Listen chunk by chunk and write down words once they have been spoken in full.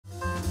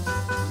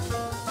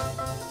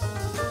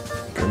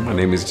My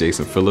name is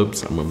Jason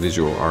Phillips. I'm a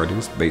visual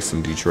artist based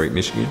in Detroit,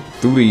 Michigan.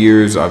 Through the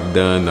years, I've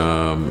done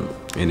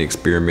and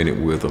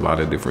experimented with a lot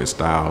of different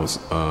styles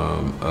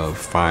of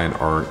fine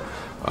art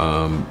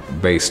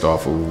based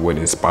off of what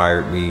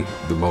inspired me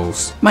the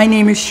most. My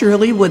name is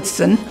Shirley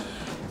Woodson.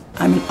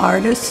 I'm an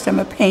artist, I'm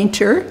a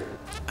painter,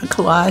 a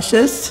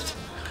collagist,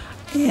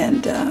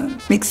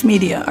 and mixed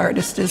media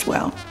artist as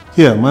well.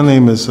 Yeah, my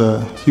name is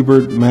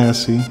Hubert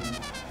Massey,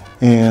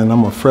 and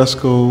I'm a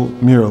fresco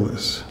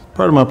muralist.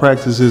 Part of my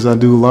practice is I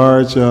do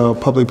large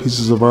public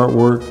pieces of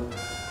artwork.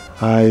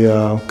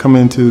 I come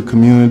into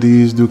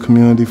communities, do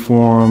community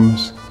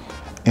forums,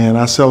 and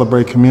I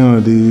celebrate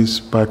communities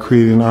by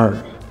creating art.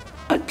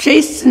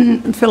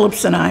 Jason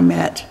Phillips and I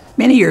met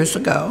many years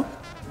ago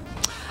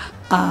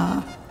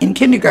in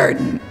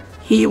kindergarten.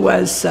 He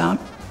was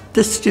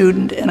the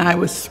student and I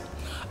was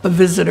a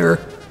visitor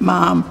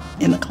mom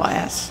in the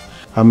class.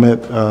 I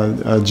met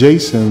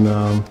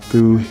Jason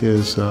through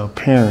his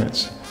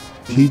parents.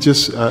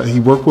 He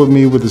worked with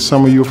me with the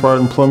Summer Youth Art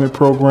Employment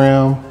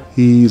Program.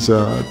 He's,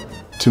 to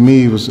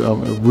me, he was a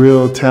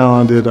real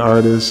talented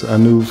artist. I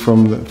knew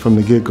from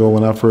the get-go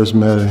when I first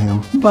met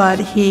him. But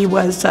he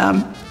was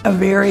a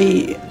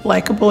very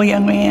likable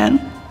young man,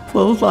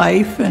 full of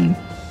life and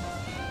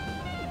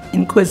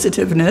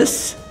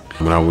inquisitiveness.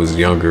 When I was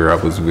younger, I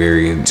was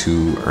very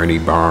into Ernie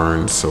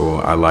Barnes, so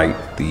I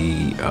liked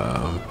the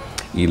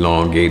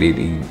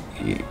elongated,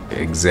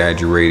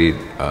 exaggerated,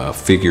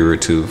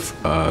 figurative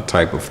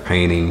type of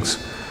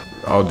paintings.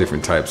 All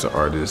different types of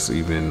artists,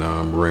 even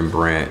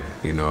Rembrandt,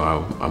 you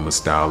know, I'm a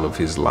style of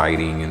his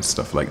lighting and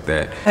stuff like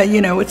that.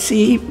 Would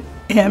see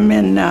him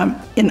in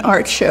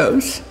art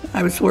shows.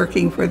 I was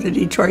working for the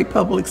Detroit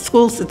Public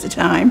Schools at the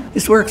time.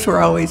 His works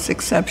were always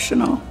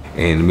exceptional.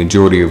 And the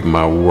majority of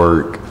my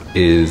work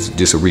is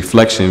just a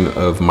reflection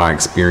of my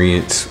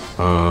experience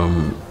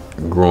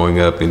growing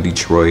up in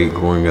Detroit,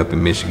 growing up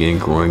in Michigan,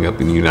 growing up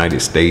in the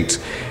United States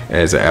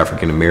as an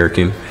African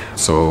American.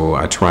 So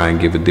I try and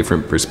give a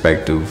different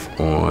perspective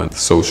on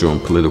social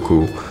and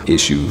political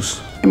issues.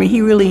 I mean,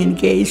 he really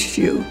engaged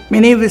you.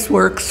 Many of his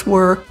works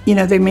were,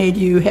 they made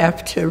you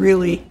have to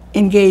really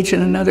engage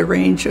in another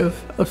range of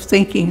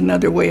thinking,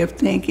 another way of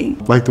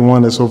thinking. Like the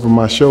one that's over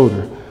my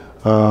shoulder.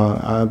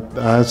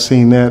 I've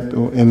seen that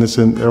in its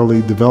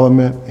early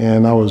development,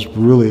 and I was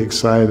really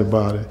excited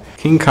about it.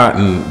 King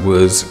Cotton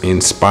was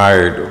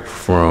inspired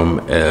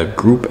from a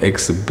group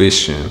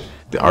exhibition.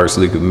 The Arts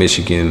League of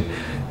Michigan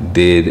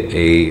did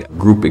a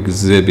group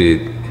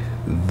exhibit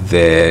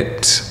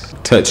that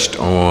touched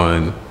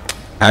on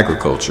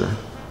agriculture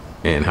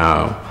and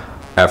how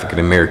African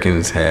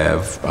Americans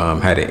have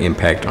had an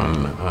impact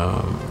on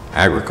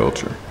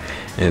agriculture.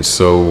 And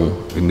so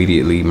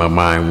immediately my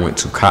mind went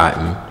to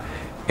cotton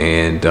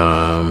and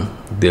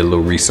did a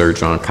little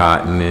research on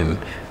cotton and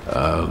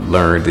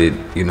learned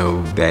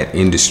that, that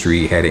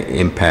industry had an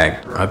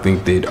impact. I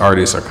think that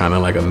artists are kind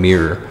of like a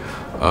mirror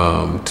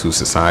to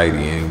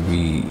society, and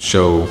we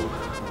show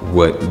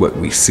what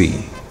we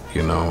see.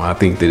 I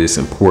think that it's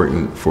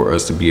important for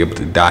us to be able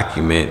to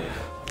document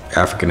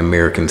African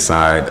American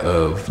side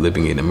of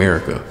living in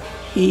America.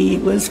 He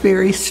was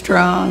very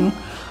strong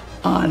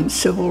on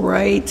civil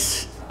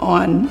rights,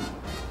 on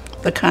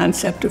the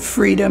concept of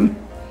freedom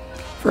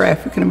for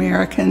African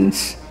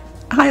Americans,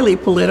 highly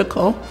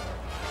political,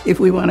 if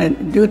we want to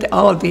do it,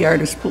 all of the art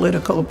is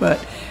political, but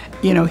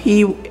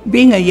he,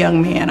 being a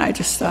young man, I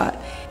just thought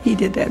he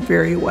did that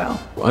very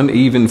well.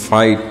 Uneven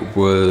Fight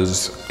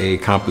was a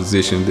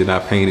composition that I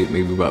painted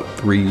maybe about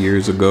 3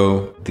 years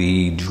ago.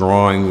 The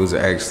drawing was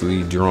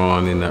actually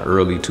drawn in the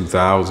early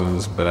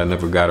 2000s, but I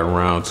never got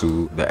around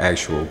to the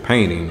actual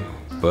painting.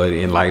 But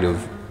in light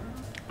of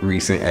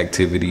recent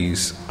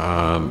activities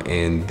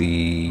and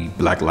the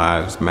Black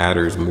Lives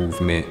Matters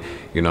movement,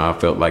 I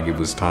felt like it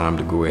was time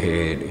to go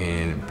ahead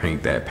and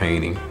paint that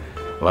painting.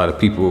 A lot of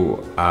people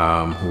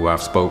who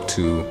I've spoke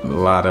to, a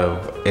lot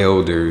of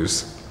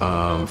elders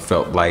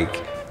felt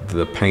like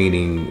the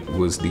painting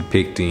was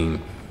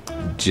depicting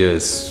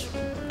just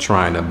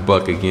trying to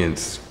buck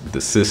against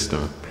the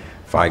system,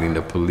 fighting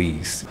the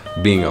police,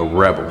 being a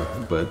rebel.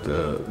 But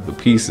the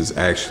piece is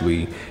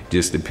actually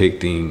just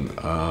depicting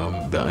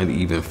the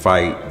uneven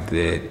fight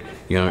that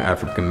young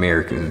African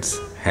Americans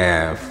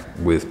have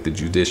with the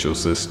judicial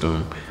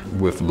system,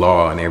 with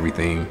law and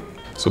everything.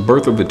 So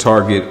Birth of a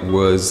Target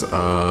was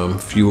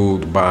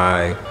fueled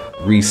by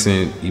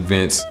recent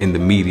events in the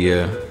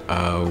media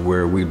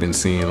where we've been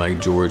seeing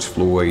like George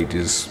Floyd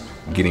just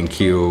getting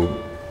killed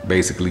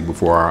basically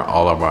before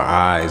all of our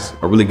eyes.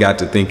 I really got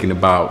to thinking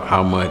about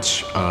how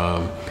much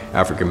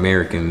African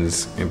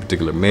Americans, in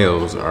particular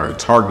males, are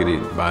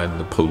targeted by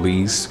the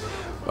police.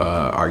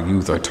 Our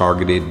youth are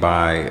targeted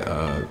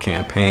by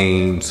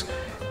campaigns,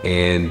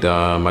 and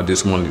I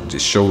just wanted to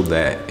show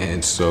that.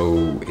 And so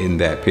in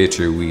that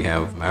picture we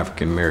have an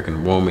African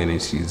American woman and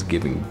she's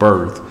giving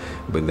birth,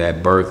 but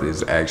that birth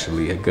is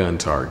actually a gun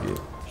target.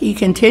 He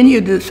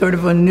continued to sort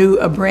of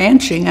a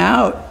branching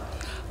out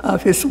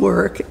of his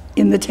work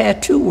in the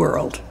tattoo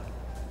world.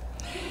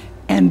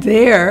 And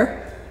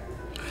there,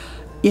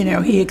 you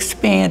know, he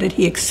expanded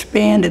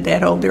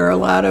that whole, there are a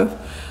lot of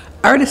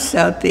artists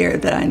out there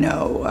that I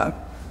know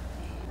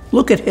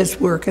look at his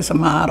work as a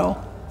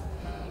model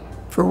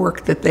for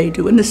work that they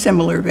do in a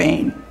similar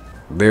vein.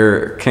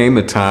 There came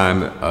a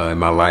time in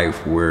my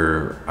life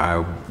where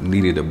I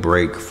needed a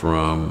break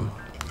from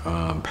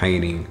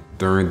painting.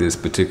 During this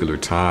particular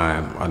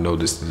time, I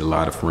noticed that a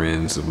lot of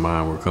friends of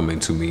mine were coming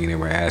to me and they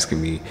were asking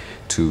me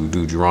to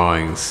do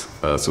drawings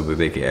so that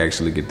they could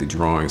actually get the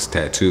drawings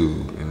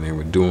tattooed. And they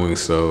were doing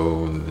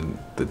so, and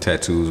the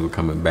tattoos were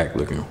coming back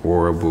looking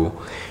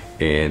horrible.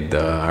 And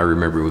I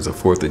remember it was the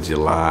 4th of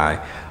July.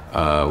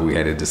 We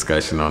had a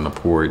discussion on the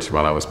porch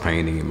while I was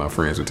painting, and my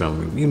friends were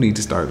telling me, you need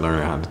to start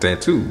learning how to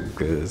tattoo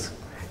because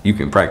you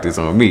can practice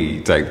on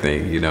me type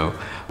thing, you know.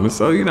 And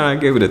so, you know, I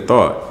gave it a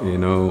thought, you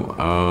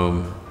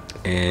know.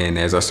 And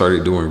as I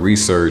started doing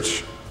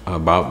research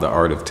about the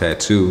art of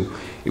tattoo,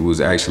 it was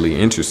actually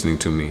interesting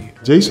to me.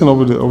 Jason,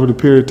 over the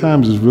period of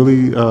time, has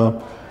really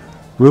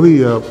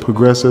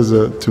progressed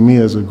to me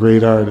as a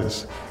great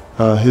artist.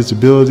 His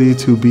ability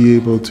to be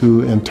able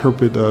to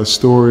interpret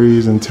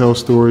stories and tell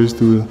stories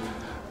through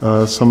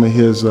some of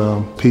his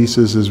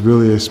pieces is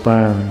really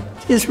inspiring.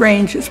 His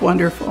range is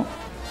wonderful,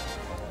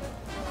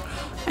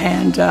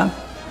 and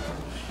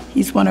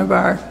he's one of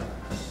our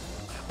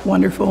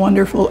wonderful,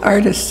 wonderful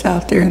artists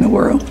out there in the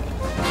world.